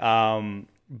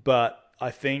 But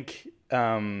I think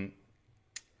the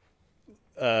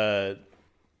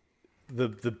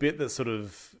bit that sort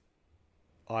of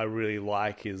I really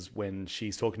like is when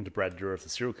she's talking to Brad Dourif, the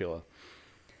serial killer,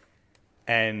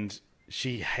 and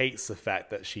she hates the fact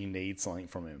that she needs something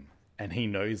from him, and he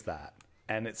knows that.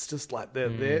 And it's just like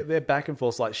they're back and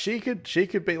forth. Like she could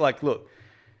be like, look,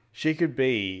 she could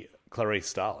be Clarice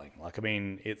Starling. Like, I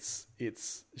mean, it's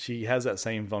she has that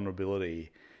same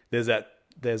vulnerability. There's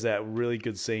that really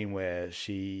good scene where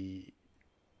she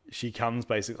comes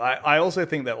basically. I also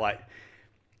think that like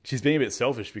she's being a bit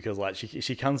selfish because like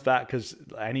she comes back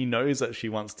and he knows that she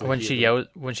wants to. When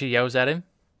she yells at him.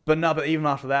 But even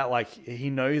after that, like, he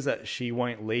knows that she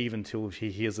won't leave until he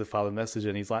hears the father message,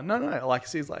 and he's like, no. Like,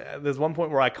 she's like, there's one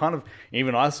point where I kind of,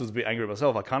 even I was a bit angry at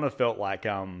myself. I kind of felt like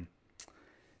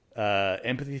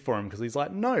empathy for him because he's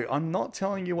like, no, I'm not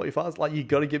telling you what your father's like. You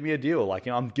got to give me a deal. Like,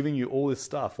 you know, I'm giving you all this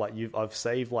stuff. Like, I've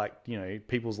saved like, you know,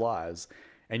 people's lives,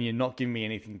 and you're not giving me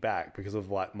anything back because of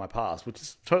like my past, which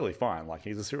is totally fine. Like,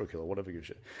 he's a serial killer, whatever, give a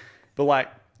shit. But like,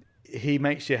 he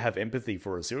makes you have empathy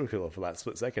for a serial killer for that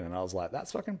split second, and I was like,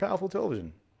 that's fucking powerful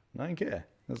television. I don't care.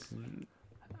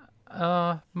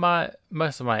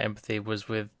 Most of my empathy was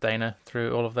with Dana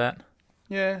through all of that.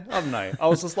 Yeah, I don't know. I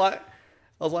was like,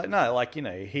 no, like, you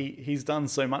know, he's done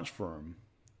so much for him.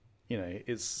 You know,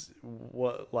 it's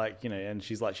what, like, you know, and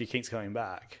she's like, she keeps coming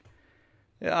back.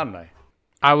 Yeah, I don't know.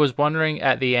 I was wondering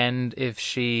at the end if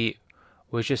she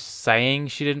was just saying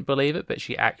she didn't believe it, but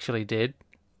she actually did.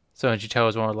 So when she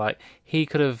tells one, like, he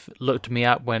could have looked me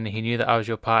up when he knew that I was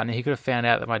your partner. He could have found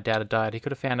out that my dad had died. He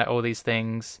could have found out all these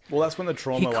things. Well, that's when the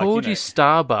trauma. He called you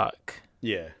Starbuck.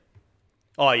 Yeah.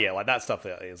 Oh yeah, like that stuff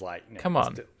is like. You know, come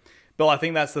on. But I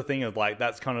think that's the thing of like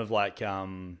that's kind of like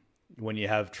when you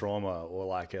have trauma or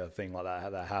like a thing like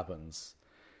that happens,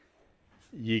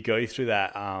 you go through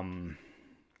that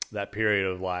that period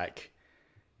of like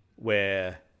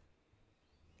where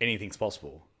anything's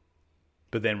possible,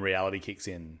 but then reality kicks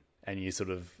in. And you sort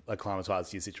of acclimatize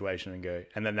to your situation and go,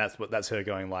 and then that's her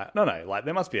going like, no, like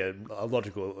there must be a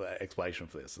logical explanation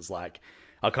for this. It's like,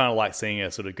 I kind of like seeing her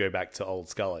sort of go back to old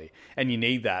Scully, and you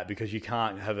need that because you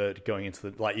can't have her going into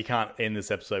the, like, you can't end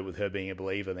this episode with her being a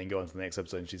believer and then go into the next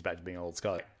episode and she's back to being old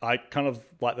Scully. I kind of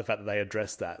like the fact that they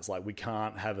addressed that. It's like, we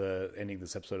can't have her ending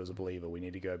this episode as a believer. We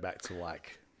need to go back to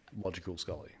like logical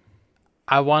Scully.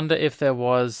 I wonder if there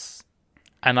was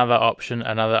another option,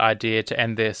 another idea to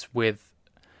end this with.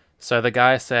 So the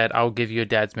guy said, I'll give you your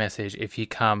dad's message if you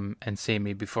come and see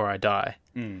me before I die.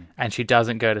 Mm. And she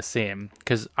doesn't go to see him.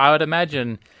 Because I would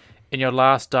imagine in your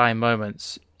last dying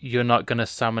moments, you're not going to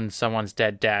summon someone's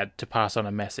dead dad to pass on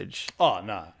a message. Oh,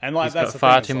 no. And like, he's that's got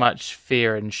far too much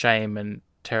fear and shame and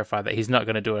terrified that he's not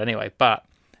going to do it anyway. But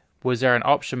was there an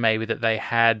option maybe that they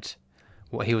had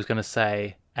what he was going to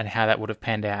say and how that would have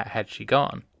panned out had she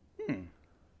gone?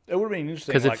 It would have been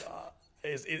interesting. Like,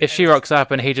 if she rocks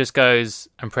up and he just goes,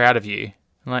 I'm proud of you,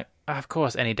 I'm like, of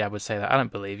course any dad would say that. I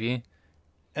don't believe you.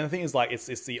 And the thing is, like, it's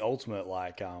the ultimate,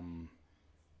 like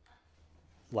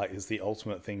it's the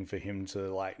ultimate thing for him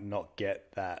to, like, not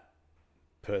get that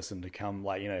person to come.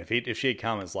 Like, you know, if she had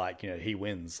come, it's like, you know, he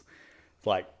wins. It's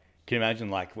like, can you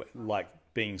imagine, like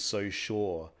being so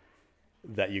sure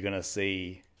that you're gonna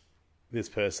see this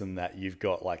person that you've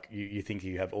got, like you think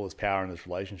you have all this power in this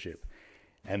relationship,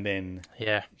 and then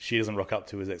she doesn't rock up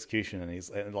to his execution,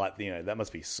 and like, you know, that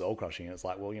must be soul crushing. It's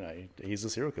like, well, you know, he's a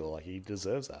serial killer, like he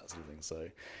deserves that sort of thing. So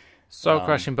soul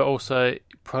crushing, but also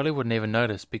probably wouldn't even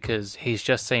notice because he's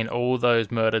just seen all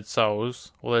those murdered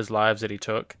souls, all those lives that he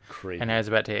took, and now he's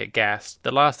about to get gassed.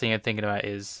 The last thing you're thinking about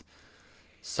is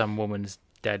some woman's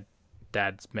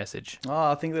dad's message.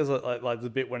 Oh, I think there's like the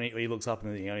bit when he looks up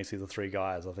and he only sees the three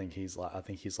guys. I think he's like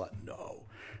no,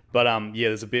 but yeah,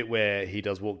 there's a bit where he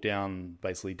does walk down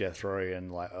basically death row,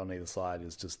 and like on either side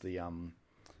is just the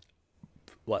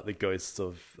like the ghosts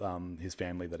of his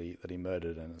family that he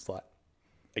murdered, and it's like,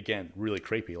 again, really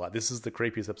creepy. Like, this is the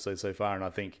creepiest episode so far, and I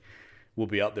think will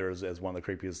be up there as one of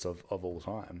the creepiest of all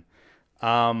time.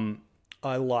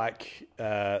 I like,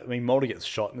 I mean, Mulder gets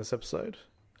shot in this episode.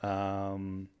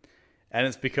 And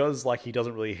it's because, like, he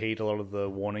doesn't really heed a lot of the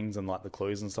warnings and, like, the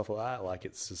clues and stuff like that. Like,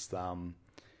 it's just,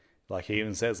 like, he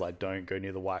even says, like, don't go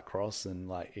near the White Cross, and,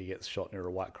 like, he gets shot near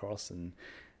a White Cross. And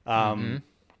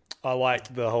I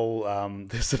like the whole,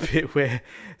 there's a bit where,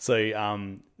 so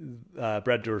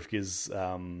Brad Dourif gives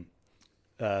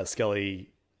Scully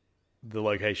the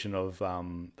location of,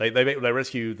 they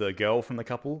rescue the girl from the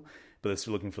couple, but they're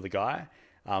still looking for the guy.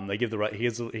 He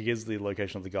gives the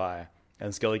location of the guy.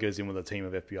 And Scully goes in with a team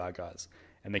of FBI guys.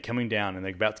 And they're coming down, and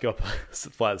they're about to go up a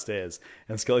flight of stairs.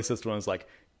 And Scully says to one, like,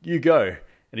 you go.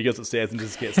 And he goes upstairs and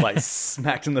just gets, like,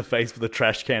 smacked in the face with a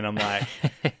trash can. I'm like,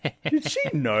 did she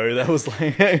know that was,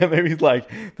 like... Maybe, like,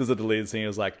 there's a deleted scene. It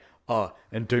was like, oh,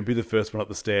 and don't be the first one up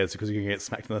the stairs because you're going to get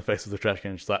smacked in the face with a trash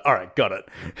can. And she's like, all right, got it.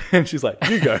 And she's like,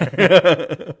 you go.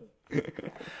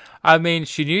 I mean,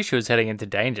 she knew she was heading into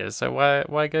danger, so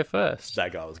why go first?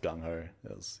 That guy was gung-ho.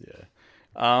 That was, yeah.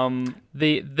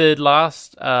 The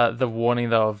last the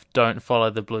warning though of don't follow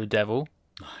the Blue Devil.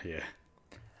 Yeah.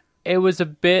 It was a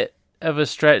bit of a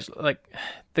stretch. Like,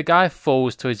 the guy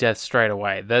falls to his death straight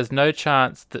away. There's no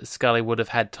chance that Scully would have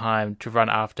had time to run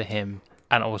after him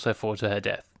and also fall to her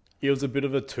death. It was a bit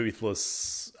of a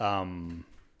toothless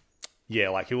yeah,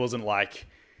 like, it wasn't like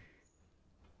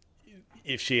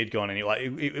if she had gone any, like,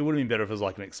 it would have been better if it was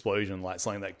like an explosion, like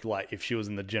something that, like, if she was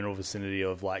in the general vicinity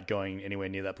of, like, going anywhere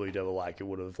near that Blue Devil, like, it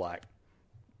would have, like,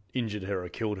 injured her or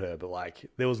killed her. But, like,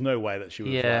 there was no way that she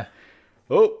was like,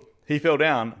 oh, he fell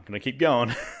down, I'm gonna keep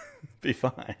going. Be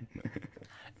fine.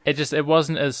 It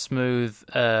wasn't as smooth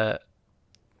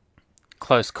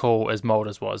close call as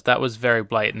Mulder's was. That was very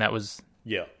blatant. That was,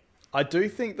 yeah. I do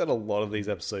think that a lot of these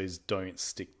episodes don't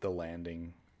stick the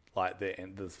landing, like the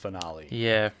finale.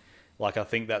 Yeah. Like, I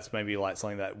think that's maybe, like,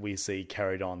 something that we see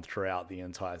carried on throughout the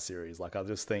entire series. Like, I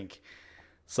just think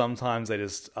sometimes they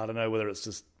just, I don't know whether it's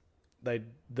just, they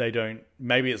don't,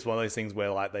 maybe it's one of those things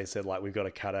where, like, they said, like, we've got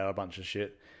to cut out a bunch of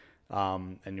shit,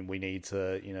 and we need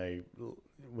to, you know,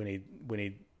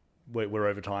 we're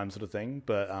over time sort of thing.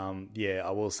 But, yeah, I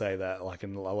will say that, like,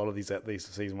 in a lot of these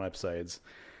season 1 episodes,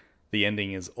 the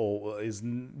ending is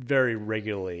very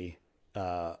regularly,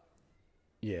 yeah,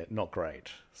 not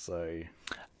great. So...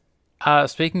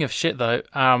 speaking of shit, though,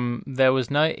 there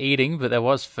was no eating, but there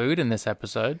was food in this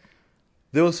episode.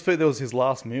 There was food. There was his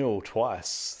last meal twice.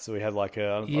 So we had like he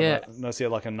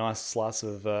had like a nice slice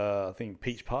of I think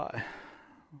peach pie.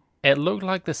 It looked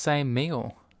like the same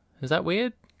meal. Is that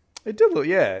weird? It did look,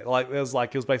 yeah. Like it was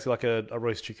basically like a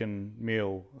roast chicken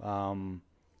meal,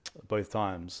 both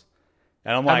times.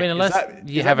 And I'm like, I mean, unless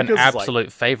you have an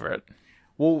absolute favorite.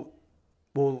 Well,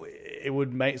 it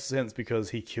would make sense because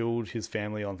he killed his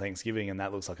family on Thanksgiving, and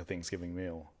that looks like a Thanksgiving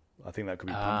meal. I think that could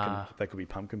be pumpkin. That could be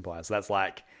pumpkin pie. So that's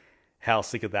like, how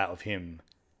sick of that of him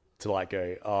to like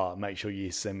go, oh, make sure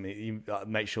you send me,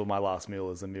 make sure my last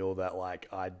meal is a meal that like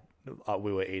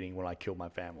we were eating when I killed my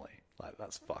family. Like,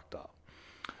 that's fucked up.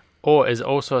 Or is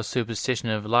also a superstition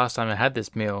of last time I had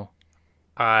this meal,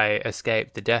 I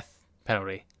escaped the death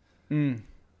penalty.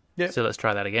 Yeah. So let's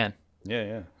try that again. Yeah.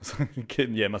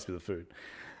 Yeah, it must be the food.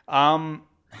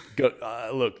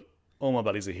 Look, all my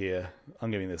buddies are here.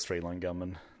 I'm giving this 3 Lone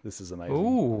Gunman. This is amazing.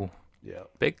 Ooh. Yeah.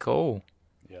 Big call.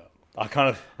 Yeah. I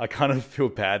kind of feel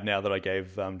bad now that I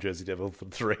gave Jersey Devil for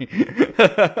 3.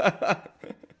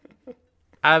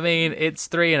 I mean, it's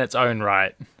 3 in its own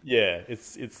right. Yeah,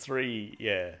 it's 3.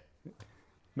 Yeah,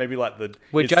 maybe like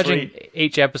we're judging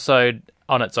each episode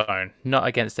on its own, not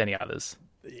against any others.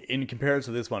 In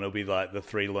comparison to this one, it'll be like the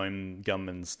 3 Lone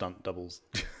Gunman stunt doubles.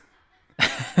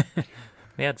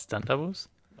 They had stunt doubles?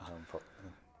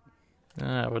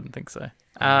 I wouldn't think so.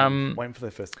 Waiting for their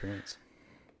first appearance.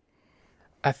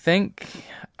 I think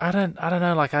I don't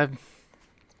know. Like,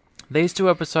 These two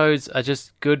episodes are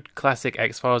just good classic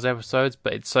X-Files episodes,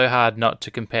 but it's so hard not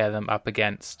to compare them up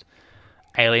against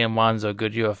Alien ones or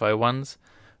good UFO ones.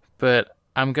 But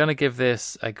I'm going to give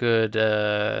this a good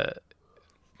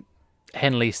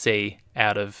Henley C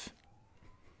out of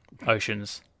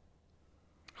Oceans.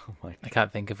 Oh my God. I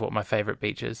can't think of what my favourite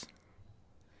beach is.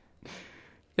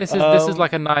 This is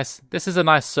like a nice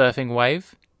surfing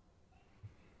wave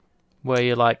where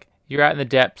you're out in the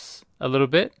depths a little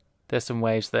bit. There's some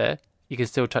waves there. You can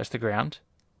still touch the ground.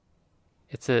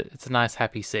 It's a nice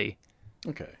happy sea.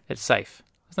 Okay. It's safe.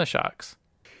 There's no sharks.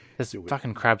 There's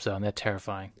fucking crabs though, and they're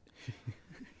terrifying.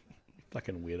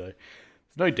 Fucking weirdo. There's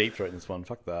no deep throat in this one.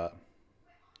 Fuck that.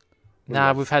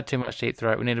 Nah, we've had too much deep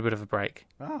throat. We need a bit of a break.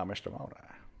 Mr. Mulder.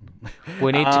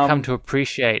 We need to come to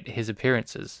appreciate his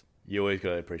appearances. You always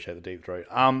gotta appreciate the deep throat.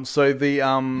 So the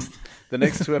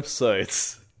next two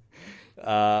episodes,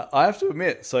 I have to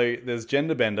admit, so there's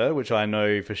Gender Bender, which I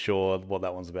know for sure what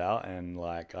that one's about, and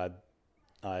like I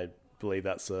believe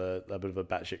that's a bit of a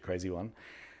batshit crazy one.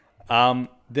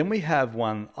 Then we have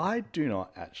one I do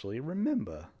not actually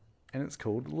remember, and it's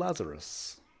called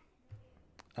Lazarus.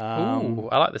 Ooh,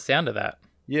 I like the sound of that.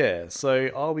 Yeah, so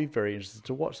I'll be very interested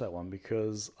to watch that one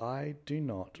because I do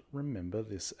not remember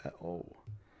this at all.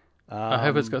 I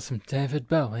hope it's got some David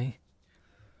Bowie.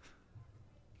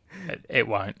 It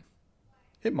won't.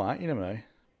 It might, you never know,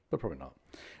 but probably not.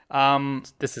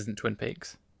 This isn't Twin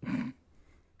Peaks.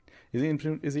 Is he in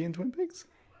Twin Peaks?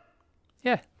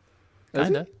 Yeah,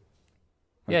 kinda.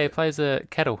 Yeah, he plays a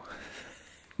kettle.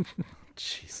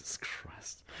 Jesus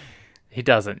Christ. He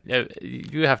doesn't.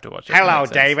 You have to watch it. Hello,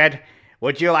 David.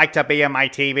 Would you like to be in my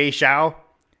TV show?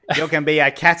 You can be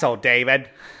a kettle, David.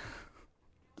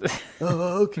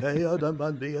 Oh, okay, I don't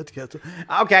mind being a kettle.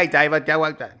 Okay, David, go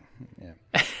out there. Yeah.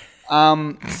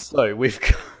 So we've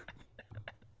got...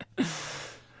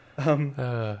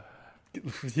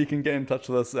 you can get in touch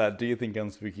with us at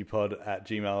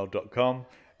doyouthinkunspookypod@gmail.com.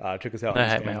 Check us out No on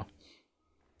hate Instagram. mail.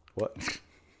 What?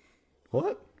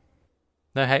 What?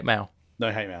 No hate mail.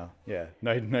 No hate mail. Yeah.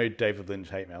 No David Lynch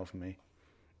hate mail from me.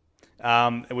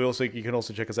 You can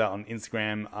also check us out on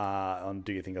Instagram on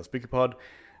Do You Think I'm Spooky Pod,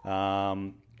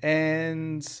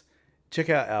 and check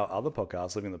out our other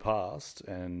podcast, Living the Past,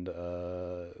 and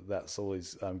that's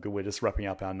always good. We're just wrapping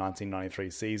up our 1993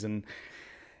 season,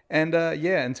 and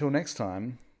until next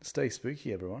time, stay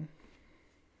spooky, everyone.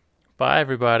 Bye,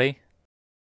 everybody.